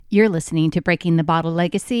You're listening to Breaking the Bottle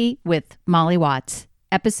Legacy with Molly Watts,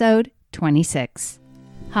 episode 26.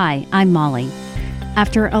 Hi, I'm Molly.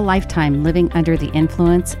 After a lifetime living under the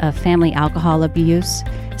influence of family alcohol abuse,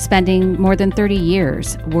 spending more than 30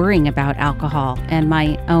 years worrying about alcohol and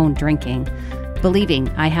my own drinking, believing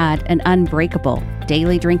I had an unbreakable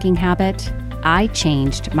daily drinking habit, I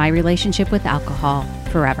changed my relationship with alcohol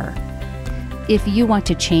forever. If you want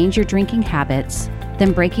to change your drinking habits,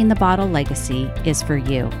 then Breaking the Bottle Legacy is for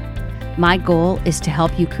you. My goal is to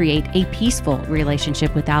help you create a peaceful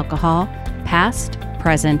relationship with alcohol, past,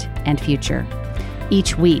 present, and future.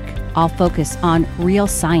 Each week, I'll focus on real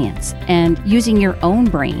science and using your own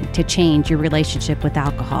brain to change your relationship with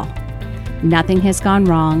alcohol. Nothing has gone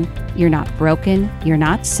wrong. You're not broken. You're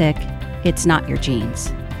not sick. It's not your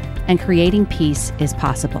genes. And creating peace is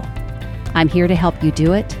possible. I'm here to help you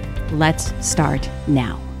do it. Let's start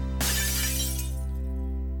now.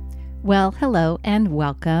 Well, hello and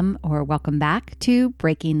welcome back to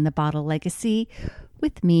Breaking the Bottle Legacy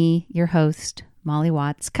with me, your host, Molly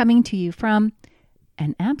Watts, coming to you from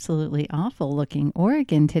an absolutely awful looking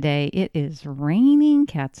Oregon today. It is raining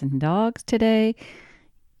cats and dogs today.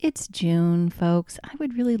 It's June, folks. I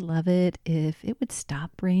would really love it if it would stop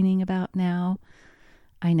raining about now.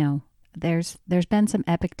 I know there's been some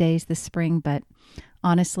epic days this spring, but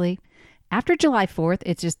honestly, after July 4th,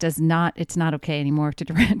 it's not okay anymore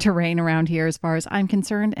to rain around here as far as I'm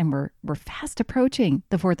concerned. And we're fast approaching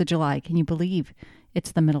the 4th of July. Can you believe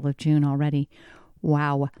it's the middle of June already?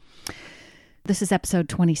 Wow. This is episode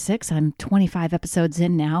 26. I'm 25 episodes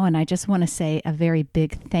in now, and I just want to say a very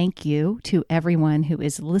big thank you to everyone who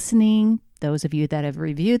is listening, those of you that have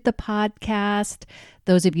reviewed the podcast,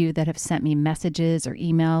 those of you that have sent me messages or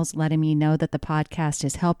emails letting me know that the podcast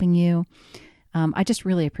is helping you. I just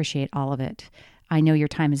really appreciate all of it. I know your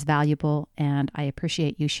time is valuable, and I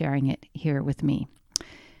appreciate you sharing it here with me.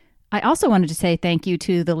 I also wanted to say thank you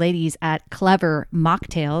to the ladies at Clever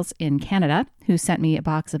Mocktails in Canada who sent me a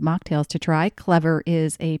box of mocktails to try. Clever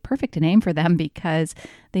is a perfect name for them because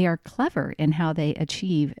they are clever in how they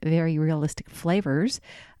achieve very realistic flavors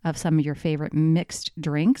of some of your favorite mixed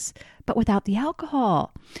drinks, but without the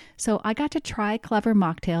alcohol. So I got to try Clever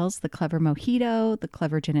Mocktails, the Clever Mojito, the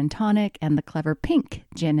Clever Gin and Tonic, and the Clever Pink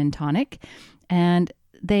Gin and Tonic. And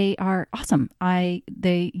they are awesome.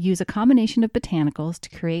 They use a combination of botanicals to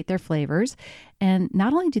create their flavors. And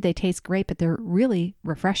not only do they taste great, but they're really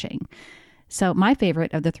refreshing. So my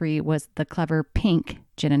favorite of the three was the Clever Pink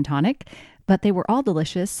Gin and Tonic, but they were all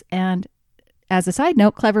delicious. And as a side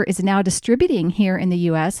note, Clever is now distributing here in the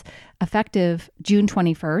U.S. effective June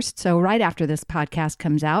 21st. So right after this podcast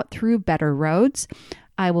comes out through Better Roads.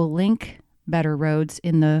 I will link Better Roads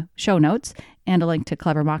in the show notes and a link to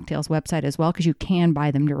Clever Mocktails website as well, because you can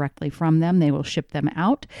buy them directly from them. They will ship them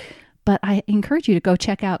out. But I encourage you to go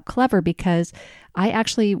check out Clever because I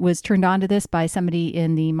actually was turned on to this by somebody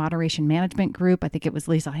in the moderation management group. I think it was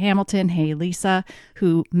Lisa Hamilton. Hey, Lisa,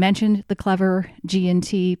 who mentioned the Clever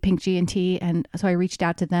G&T, Pink G&T. And so I reached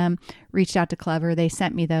out to them, reached out to Clever. They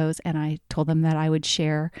sent me those and I told them that I would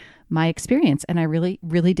share my experience. And I really,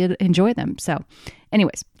 really did enjoy them. So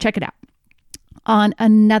anyways, check it out. On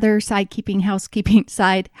another housekeeping note,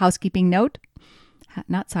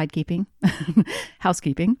 not sidekeeping,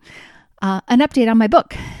 housekeeping, an update on my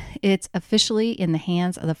book. It's officially in the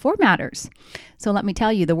hands of the formatters. So let me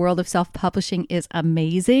tell you, the world of self-publishing is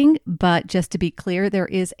amazing, but just to be clear, there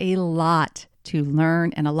is a lot to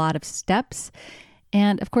learn and a lot of steps.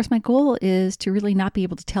 And of course, my goal is to really not be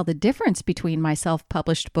able to tell the difference between my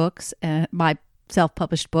self-published books and my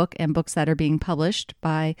self-published book and books that are being published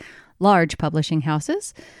by large publishing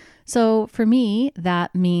houses. So for me,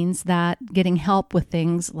 that means that getting help with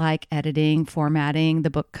things like editing, formatting, the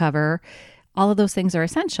book cover, all of those things are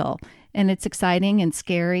essential. And it's exciting and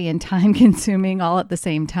scary and time consuming all at the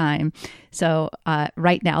same time. So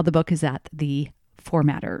right now, the book is at the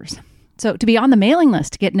formatters. So to be on the mailing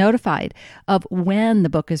list, to get notified of when the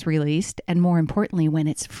book is released, and more importantly, when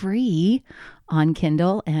it's free on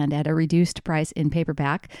Kindle and at a reduced price in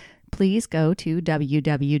paperback, please go to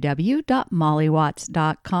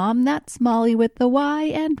www.mollywatts.com. That's Molly with the Y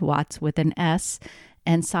and Watts with an S,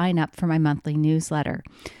 and sign up for my monthly newsletter.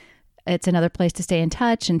 It's another place to stay in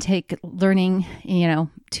touch and take learning,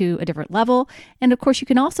 to a different level. And of course, you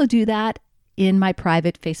can also do that in my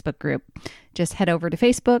private Facebook group. Just head over to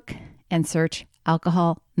Facebook and search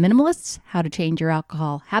Alcohol Minimalists, How to Change Your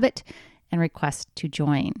Alcohol Habit, and request to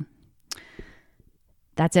join.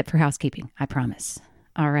 That's it for housekeeping, I promise.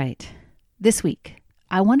 All right. This week,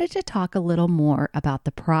 I wanted to talk a little more about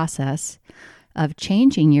the process of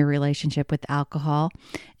changing your relationship with alcohol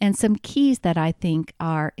and some keys that I think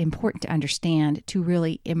are important to understand to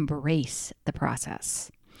really embrace the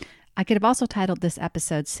process. I could have also titled this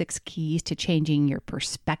episode 6 Keys to Changing Your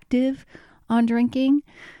Perspective on Drinking.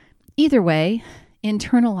 Either way,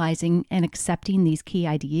 internalizing and accepting these key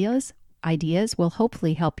ideas will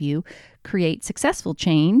hopefully help you create successful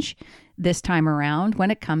change this time around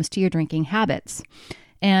when it comes to your drinking habits.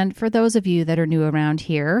 And for those of you that are new around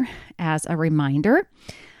here, as a reminder,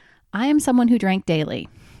 I am someone who drank daily.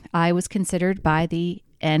 I was considered by the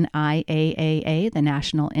NIAAA, the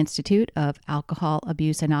National Institute of Alcohol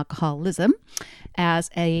Abuse and Alcoholism,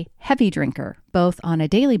 as a heavy drinker, both on a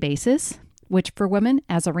daily basis, which for women,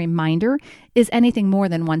 as a reminder, is anything more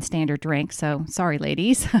than one standard drink. So sorry,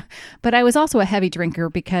 ladies. But I was also a heavy drinker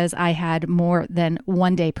because I had more than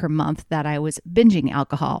 1 day per month that I was binging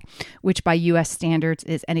alcohol, which by U.S. standards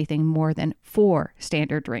is anything more than 4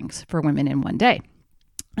 standard drinks for women in 1 day.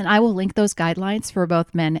 And I will link those guidelines for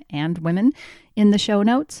both men and women in the show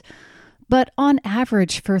notes. But on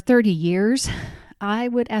average, for 30 years, I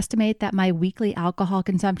would estimate that my weekly alcohol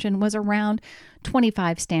consumption was around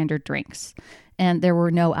 25 standard drinks, and there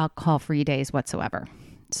were no alcohol-free days whatsoever.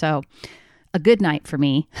 So a good night for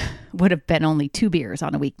me would have been only 2 beers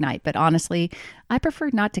on a weeknight, but honestly, I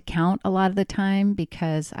preferred not to count a lot of the time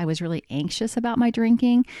because I was really anxious about my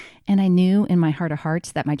drinking, and I knew in my heart of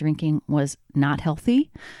hearts that my drinking was not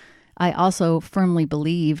healthy. I also firmly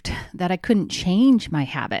believed that I couldn't change my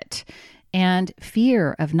habit, and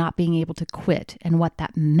fear of not being able to quit and what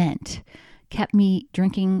that meant kept me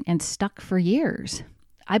drinking and stuck for years.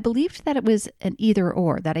 I believed that it was an either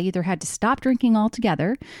or, that I either had to stop drinking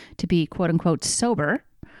altogether to be quote unquote sober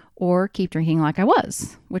or keep drinking like I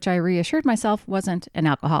was, which I reassured myself wasn't an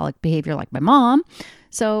alcoholic behavior like my mom.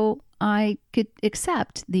 So I could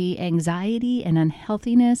accept the anxiety and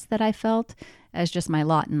unhealthiness that I felt as just my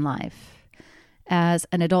lot in life. As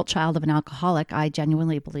an adult child of an alcoholic, I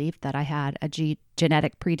genuinely believed that I had a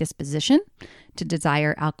genetic predisposition to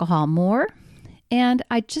desire alcohol more, and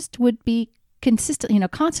I just would be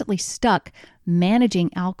constantly stuck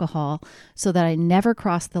managing alcohol so that I never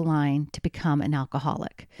crossed the line to become an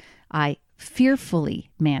alcoholic. I fearfully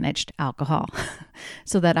managed alcohol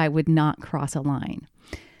so that I would not cross a line.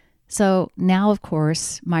 So now, of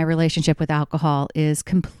course, my relationship with alcohol is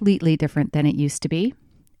completely different than it used to be.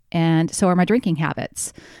 And so are my drinking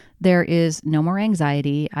habits. There is no more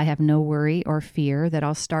anxiety. I have no worry or fear that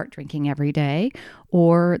I'll start drinking every day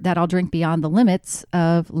or that I'll drink beyond the limits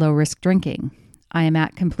of low-risk drinking. I am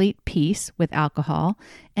at complete peace with alcohol,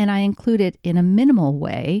 and I include it in a minimal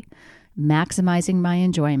way, maximizing my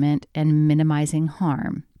enjoyment and minimizing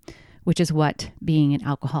harm, which is what being an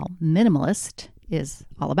alcohol minimalist is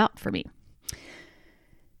all about for me.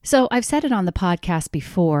 So I've said it on the podcast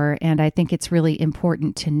before, and I think it's really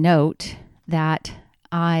important to note that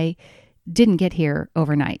I didn't get here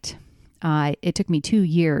overnight. It took me 2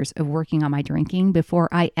 years of working on my drinking before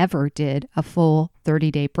I ever did a full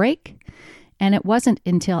 30-day break. And it wasn't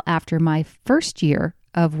until after my first year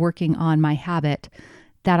of working on my habit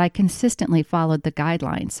that I consistently followed the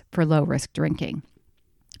guidelines for low-risk drinking.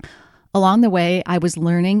 Along the way, I was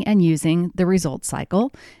learning and using the result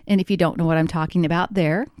cycle. And if you don't know what I'm talking about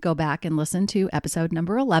there, go back and listen to episode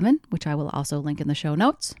number 11, which I will also link in the show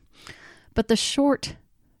notes. But the short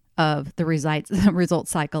of the result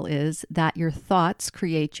cycle is that your thoughts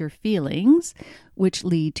create your feelings, which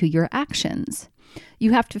lead to your actions.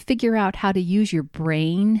 You have to figure out how to use your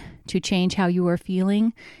brain to change how you are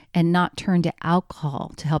feeling and not turn to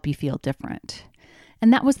alcohol to help you feel different.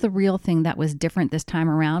 And that was the real thing that was different this time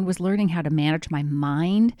around, was learning how to manage my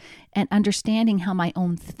mind and understanding how my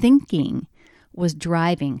own thinking was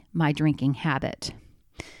driving my drinking habit.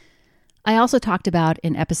 I also talked about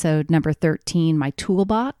in episode number 13, my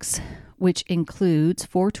toolbox, which includes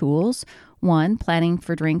 4 tools. 1, planning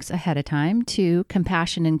for drinks ahead of time. 2,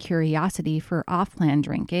 compassion and curiosity for off-plan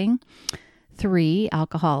drinking. 3,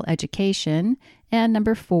 alcohol education. And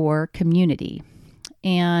number 4, community.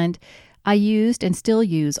 And I used and still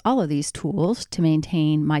use all of these tools to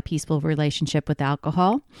maintain my peaceful relationship with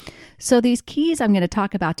alcohol. So these keys I'm going to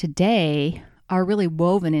talk about today are really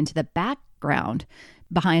woven into the background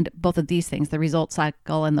behind both of these things, the result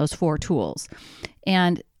cycle and those 4 tools.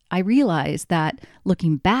 And I realized that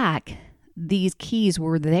looking back, these keys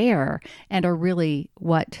were there and are really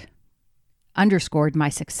what underscored my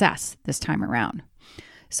success this time around.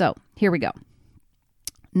 So here we go.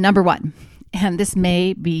 Number 1. And this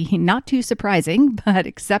may be not too surprising, but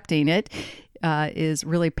accepting it is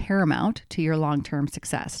really paramount to your long-term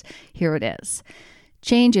success. Here it is.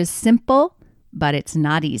 Change is simple, but it's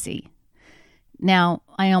not easy. Now,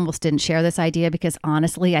 I almost didn't share this idea because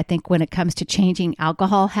honestly, I think when it comes to changing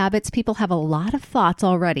alcohol habits, people have a lot of thoughts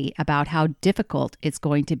already about how difficult it's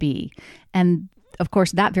going to be. And of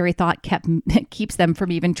course, that very thought keeps them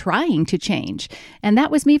from even trying to change. And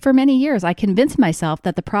that was me for many years. I convinced myself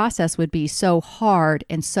that the process would be so hard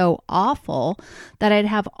and so awful that I'd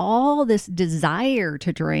have all this desire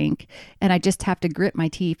to drink and I just have to grit my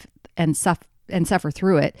teeth and suffer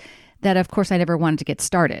through it, that of course I never wanted to get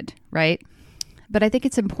started, right? But I think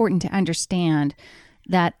it's important to understand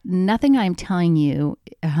that nothing I'm telling you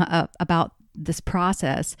about this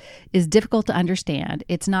process is difficult to understand.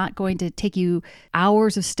 It's not going to take you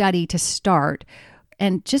hours of study to start.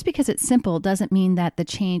 And just because it's simple doesn't mean that the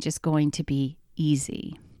change is going to be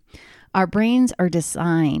easy. Our brains are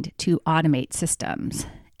designed to automate systems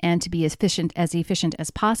and to be as efficient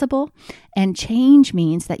as possible. And change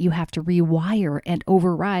means that you have to rewire and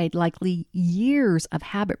override likely years of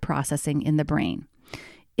habit processing in the brain.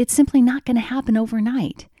 It's simply not going to happen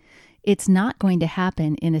overnight. It's not going to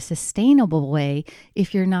happen in a sustainable way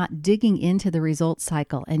if you're not digging into the results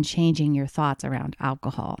cycle and changing your thoughts around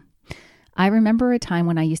alcohol. I remember a time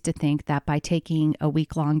when I used to think that by taking a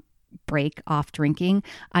week-long break off drinking,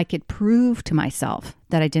 I could prove to myself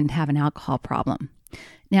that I didn't have an alcohol problem.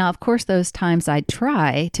 Now, of course, those times I'd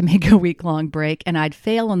try to make a week-long break and I'd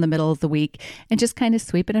fail in the middle of the week and just kind of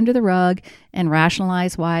sweep it under the rug and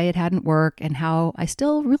rationalize why it hadn't worked and how I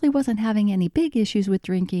still really wasn't having any big issues with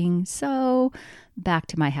drinking. So back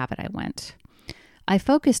to my habit I went. I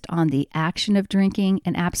focused on the action of drinking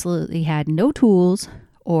and absolutely had no tools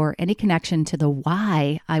or any connection to the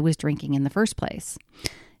why I was drinking in the first place.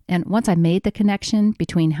 And once I made the connection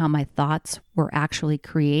between how my thoughts were actually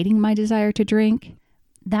creating my desire to drink,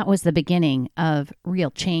 that was the beginning of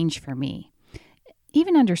real change for me.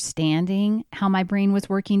 Even understanding how my brain was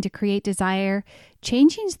working to create desire,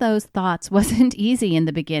 changing those thoughts wasn't easy in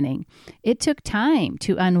the beginning. It took time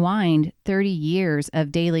to unwind 30 years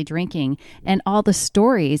of daily drinking and all the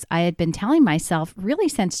stories I had been telling myself really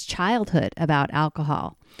since childhood about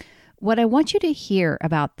alcohol. What I want you to hear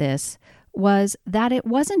about this was that it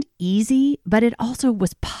wasn't easy, but it also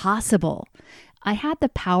was possible. I had the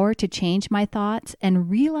power to change my thoughts, and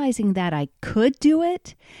realizing that I could do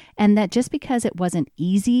it and that just because it wasn't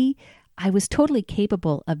easy, I was totally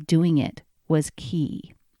capable of doing it was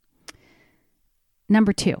key.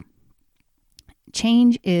 Number 2,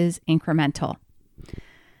 change is incremental.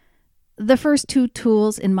 The first 2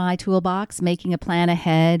 tools in my toolbox, making a plan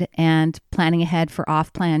ahead and planning ahead for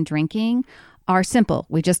off-plan drinking, are simple.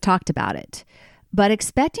 We just talked about it. But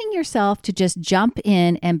expecting yourself to just jump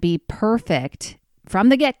in and be perfect from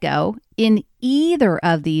the get-go in either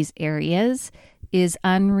of these areas is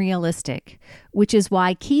unrealistic, which is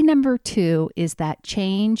why key number 2 is that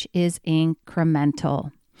change is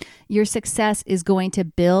incremental. Your success is going to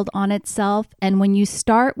build on itself, and when you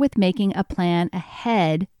start with making a plan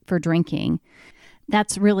ahead for drinking,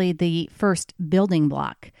 that's really the first building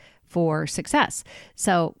block for success.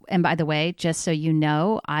 So, and by the way, just so you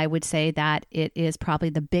know, I would say that it is probably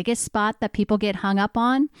the biggest spot that people get hung up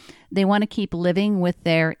on. They want to keep living with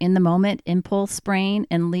their in the moment impulse brain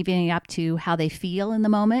and leaving it up to how they feel in the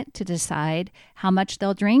moment to decide how much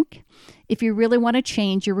they'll drink. If you really want to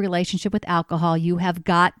change your relationship with alcohol, you have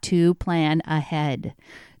got to plan ahead.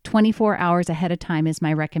 24 hours ahead of time is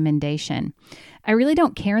my recommendation. I really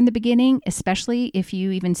don't care in the beginning, especially if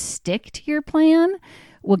you even stick to your plan.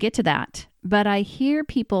 We'll get to that. But I hear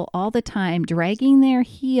people all the time dragging their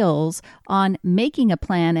heels on making a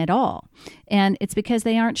plan at all. And it's because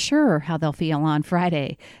they aren't sure how they'll feel on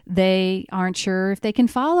Friday. They aren't sure if they can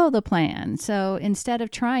follow the plan. So instead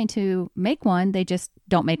of trying to make one, they just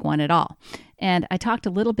don't make one at all. And I talked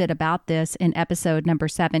a little bit about this in episode number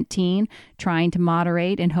 17, trying to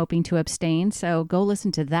moderate and hoping to abstain. So go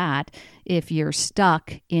listen to that if you're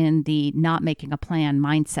stuck in the not making a plan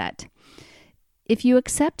mindset. If you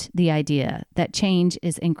accept the idea that change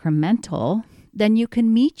is incremental, then you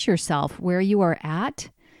can meet yourself where you are at.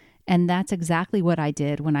 And that's exactly what I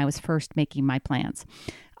did when I was first making my plans.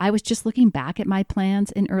 I was just looking back at my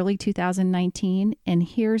plans in early 2019, and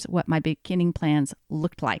here's what my beginning plans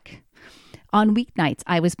looked like. On weeknights,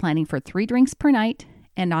 I was planning for 3 drinks per night,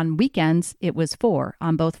 and on weekends, it was 4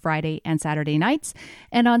 on both Friday and Saturday nights.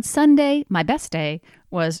 And on Sunday, my best day,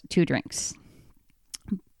 was 2 drinks.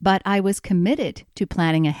 But I was committed to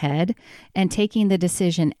planning ahead and taking the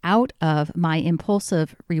decision out of my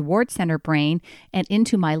impulsive reward center brain and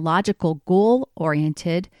into my logical,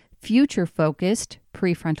 goal-oriented, future-focused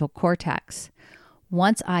prefrontal cortex.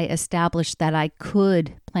 Once I established that I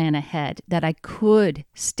could plan ahead, that I could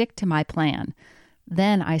stick to my plan,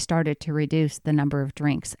 Then I started to reduce the number of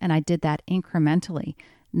drinks, and I did that incrementally,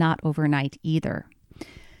 not overnight either.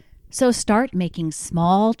 So start making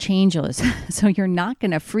small changes so you're not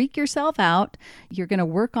going to freak yourself out. You're going to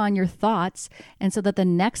work on your thoughts, and so that the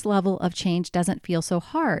next level of change doesn't feel so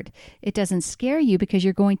hard. It doesn't scare you because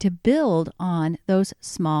you're going to build on those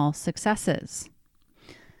small successes.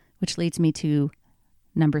 Which leads me to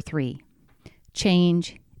number 3.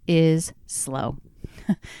 Change is slow.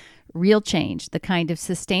 Real change, the kind of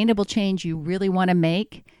sustainable change you really want to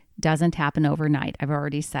make, doesn't happen overnight. I've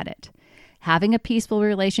already said it. Having a peaceful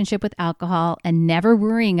relationship with alcohol and never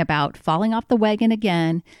worrying about falling off the wagon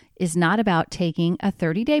again is not about taking a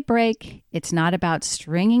 30-day break. It's not about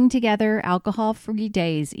stringing together alcohol-free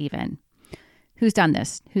days even. Who's done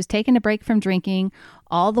this? Who's taken a break from drinking,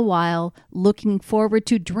 all the while looking forward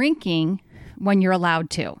to drinking when you're allowed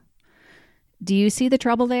to? Do you see the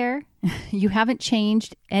trouble there? You haven't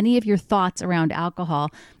changed any of your thoughts around alcohol.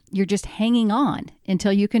 You're just hanging on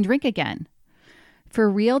until you can drink again. For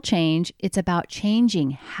real change, it's about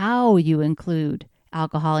changing how you include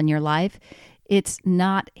alcohol in your life. It's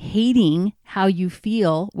not hating how you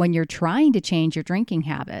feel when you're trying to change your drinking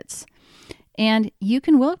habits. And you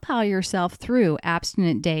can willpower yourself through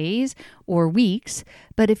abstinent days or weeks,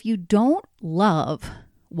 but if you don't love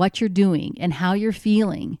what you're doing and how you're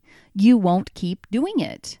feeling, you won't keep doing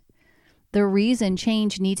it. The reason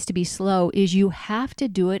change needs to be slow is you have to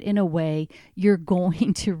do it in a way you're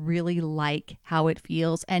going to really like how it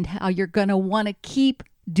feels and how you're going to want to keep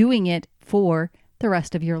doing it for the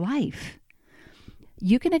rest of your life.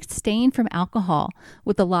 You can abstain from alcohol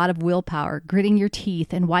with a lot of willpower, gritting your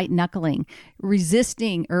teeth and white knuckling,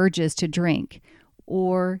 resisting urges to drink,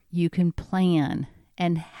 or you can plan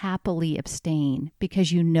and happily abstain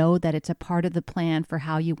because you know that it's a part of the plan for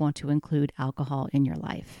how you want to include alcohol in your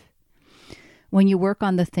life. When you work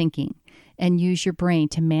on the thinking and use your brain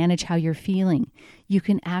to manage how you're feeling, you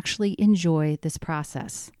can actually enjoy this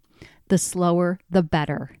process. The slower, the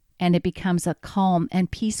better, and it becomes a calm and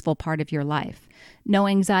peaceful part of your life. No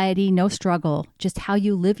anxiety, no struggle, just how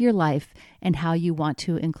you live your life and how you want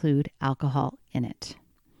to include alcohol in it.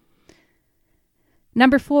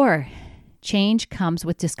 Number 4, change comes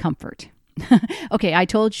with discomfort. Okay, I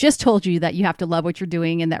just told you that you have to love what you're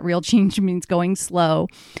doing and that real change means going slow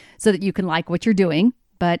so that you can like what you're doing.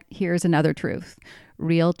 But here's another truth.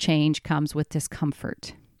 Real change comes with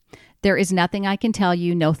discomfort. There is nothing I can tell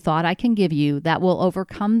you, no thought I can give you that will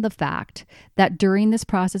overcome the fact that during this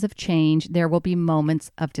process of change, there will be moments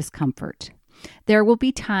of discomfort. There will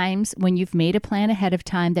be times when you've made a plan ahead of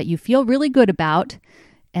time that you feel really good about,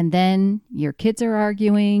 and then your kids are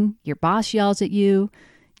arguing, your boss yells at you,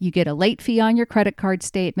 you get a late fee on your credit card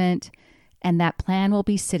statement, and that plan will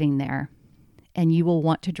be sitting there, and you will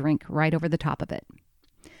want to drink right over the top of it.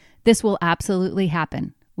 This will absolutely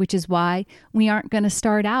happen, which is why we aren't going to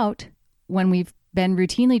start out when we've been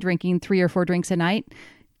routinely drinking 3 or 4 drinks a night,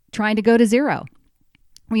 trying to go to 0.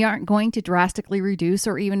 We aren't going to drastically reduce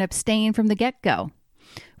or even abstain from the get-go.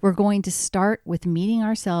 We're going to start with meeting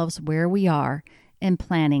ourselves where we are and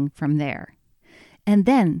planning from there. And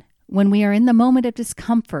then, when we are in the moment of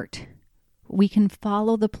discomfort, we can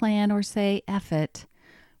follow the plan or say, F it.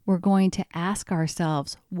 We're going to ask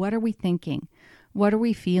ourselves, what are we thinking? What are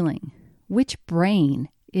we feeling? Which brain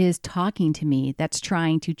is talking to me that's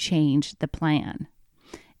trying to change the plan?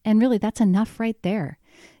 And really, that's enough right there.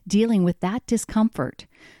 Dealing with that discomfort.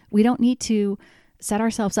 We don't need to set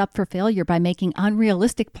ourselves up for failure by making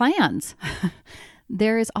unrealistic plans.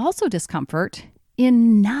 There is also discomfort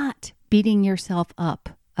in not beating yourself up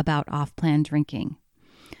about off-plan drinking.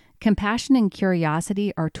 Compassion and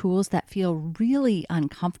curiosity are tools that feel really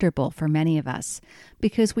uncomfortable for many of us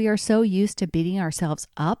because we are so used to beating ourselves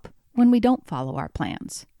up when we don't follow our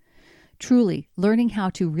plans. Truly, learning how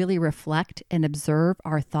to really reflect and observe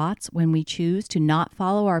our thoughts when we choose to not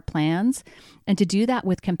follow our plans, and to do that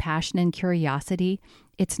with compassion and curiosity,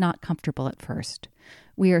 it's not comfortable at first.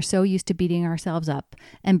 We are so used to beating ourselves up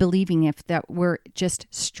and believing if that we're just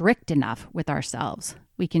strict enough with ourselves,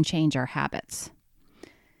 we can change our habits.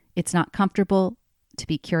 It's not comfortable to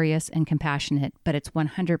be curious and compassionate, but it's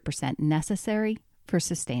 100% necessary for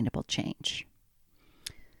sustainable change.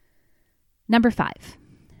 Number 5,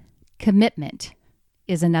 commitment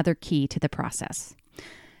is another key to the process.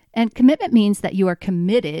 And commitment means that you are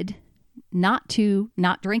committed not to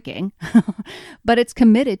not drinking, but it's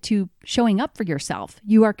committed to showing up for yourself.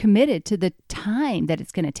 You are committed to the time that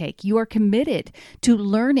it's going to take. You are committed to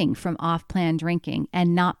learning from off-plan drinking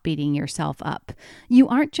and not beating yourself up. You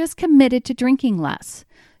aren't just committed to drinking less.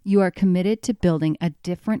 You are committed to building a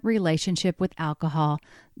different relationship with alcohol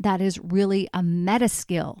that is really a meta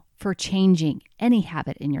skill for changing any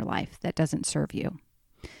habit in your life that doesn't serve you.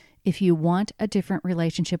 If you want a different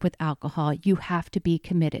relationship with alcohol, you have to be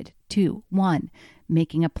committed to 1,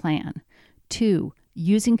 making a plan, 2,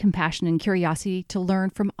 using compassion and curiosity to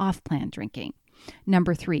learn from off-plan drinking.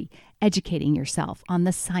 Number 3, educating yourself on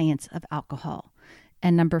the science of alcohol.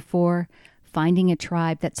 And number 4, finding a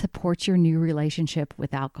tribe that supports your new relationship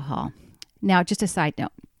with alcohol. Now, just a side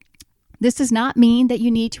note. This does not mean that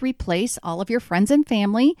you need to replace all of your friends and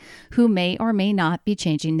family who may or may not be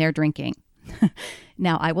changing their drinking.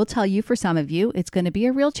 Now, I will tell you, for some of you, it's going to be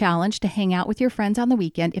a real challenge to hang out with your friends on the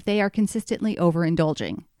weekend if they are consistently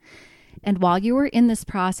overindulging. And while you are in this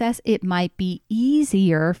process, it might be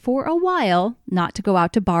easier for a while not to go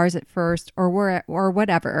out to bars at first or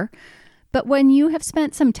whatever. But when you have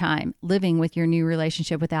spent some time living with your new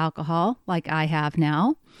relationship with alcohol, like I have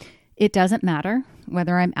now, it doesn't matter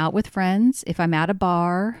whether I'm out with friends, if I'm at a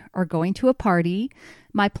bar, or going to a party.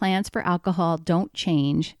 My plans for alcohol don't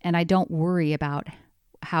change, and I don't worry about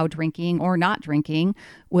how drinking or not drinking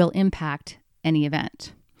will impact any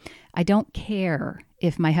event. I don't care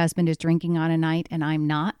if my husband is drinking on a night and I'm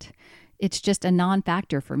not. It's just a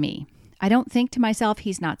non-factor for me. I don't think to myself,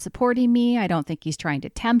 he's not supporting me. I don't think he's trying to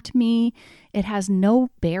tempt me. It has no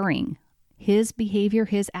bearing. His behavior,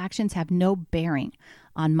 his actions have no bearing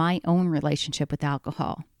on my own relationship with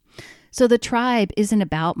alcohol. So the tribe isn't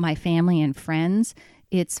about my family and friends.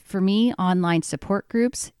 It's, for me, online support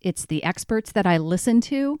groups. It's the experts that I listen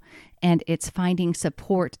to, and it's finding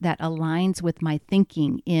support that aligns with my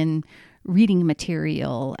thinking in reading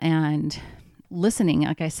material and listening.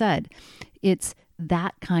 Like I said, it's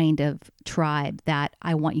that kind of tribe that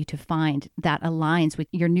I want you to find that aligns with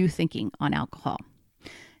your new thinking on alcohol.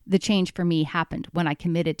 The change for me happened when I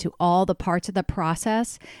committed to all the parts of the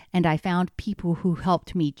process, and I found people who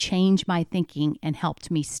helped me change my thinking and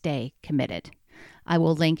helped me stay committed. I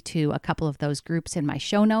will link to a couple of those groups in my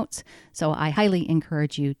show notes, so I highly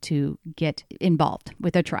encourage you to get involved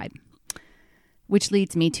with a tribe. Which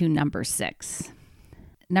leads me to number 6.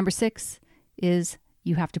 Number 6 is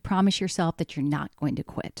you have to promise yourself that you're not going to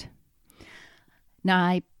quit.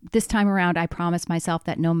 Now, this time around, I promised myself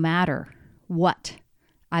that no matter what,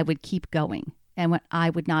 I would keep going, and I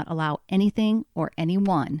would not allow anything or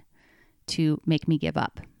anyone to make me give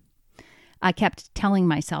up. I kept telling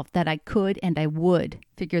myself that I could and I would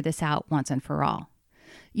figure this out once and for all.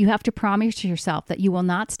 You have to promise yourself that you will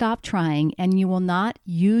not stop trying, and you will not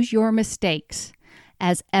use your mistakes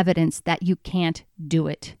as evidence that you can't do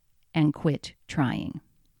it and quit trying.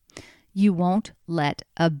 You won't let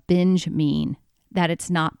a binge mean that it's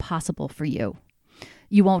not possible for you.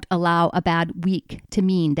 You won't allow a bad week to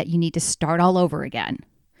mean that you need to start all over again.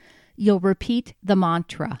 You'll repeat the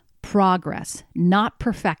mantra, progress, not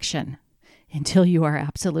perfection, until you are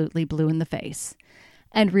absolutely blue in the face,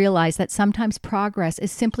 and realize that sometimes progress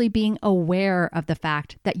is simply being aware of the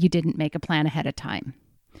fact that you didn't make a plan ahead of time.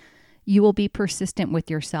 You will be persistent with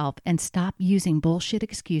yourself and stop using bullshit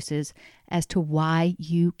excuses as to why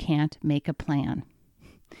you can't make a plan.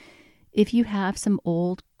 If you have some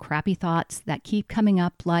old crappy thoughts that keep coming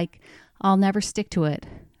up, like, I'll never stick to it,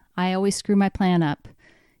 I always screw my plan up,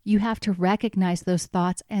 you have to recognize those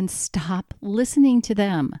thoughts and stop listening to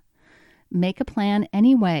them. Make a plan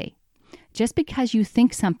anyway. Just because you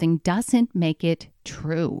think something doesn't make it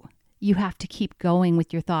true. You have to keep going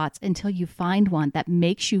with your thoughts until you find one that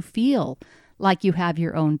makes you feel like you have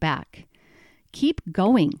your own back. Keep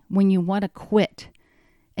going when you want to quit.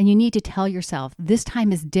 And you need to tell yourself, this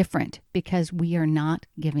time is different because we are not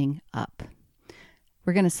giving up.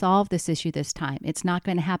 We're going to solve this issue this time. It's not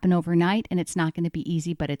going to happen overnight, and it's not going to be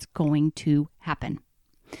easy, but it's going to happen.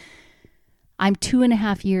 I'm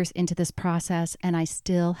 2.5 years into this process, and I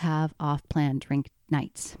still have off-plan drink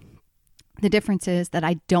nights. The difference is that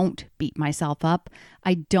I don't beat myself up.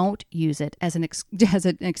 I don't use it as an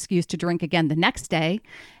excuse to drink again the next day.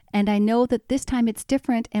 And I know that this time it's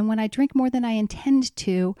different. And when I drink more than I intend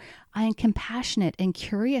to, I am compassionate and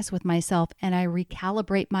curious with myself, and I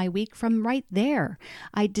recalibrate my week from right there.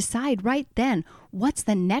 I decide right then, what's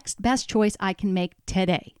the next best choice I can make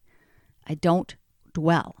today? I don't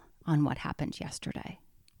dwell on what happened yesterday.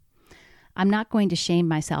 I'm not going to shame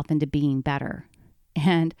myself into being better.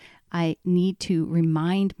 And I need to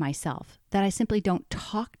remind myself that I simply don't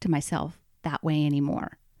talk to myself that way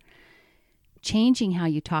anymore. Changing how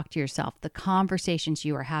you talk to yourself, the conversations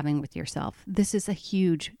you are having with yourself, this is a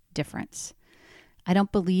huge difference. I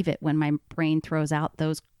don't believe it when my brain throws out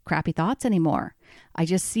those crappy thoughts anymore. I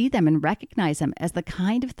just see them and recognize them as the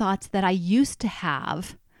kind of thoughts that I used to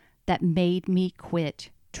have that made me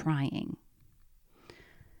quit trying.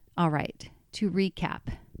 All right, to recap,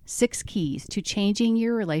 6 keys to changing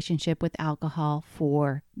your relationship with alcohol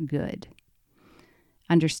for good.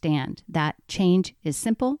 Understand that change is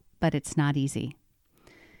simple, but it's not easy.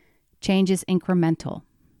 Change is incremental.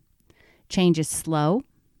 Change is slow.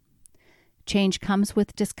 Change comes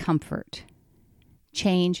with discomfort.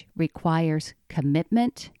 Change requires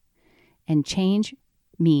commitment. And change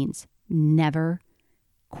means never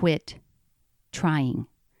quit trying.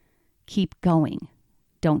 Keep going.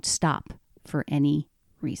 Don't stop for any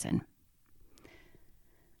reason.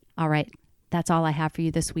 All right, that's all I have for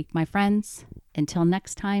you this week, my friends. Until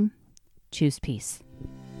next time, choose peace.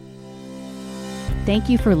 Thank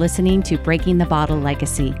you for listening to Breaking the Bottle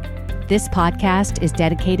Legacy. This podcast is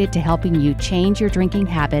dedicated to helping you change your drinking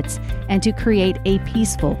habits and to create a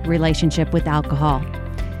peaceful relationship with alcohol.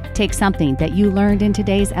 Take something that you learned in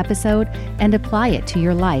today's episode and apply it to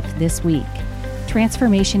your life this week.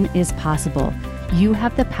 Transformation is possible. You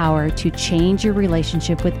have the power to change your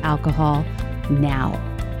relationship with alcohol now.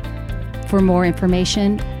 For more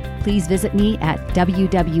information, please visit me at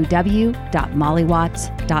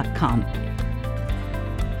www.mollywatts.com.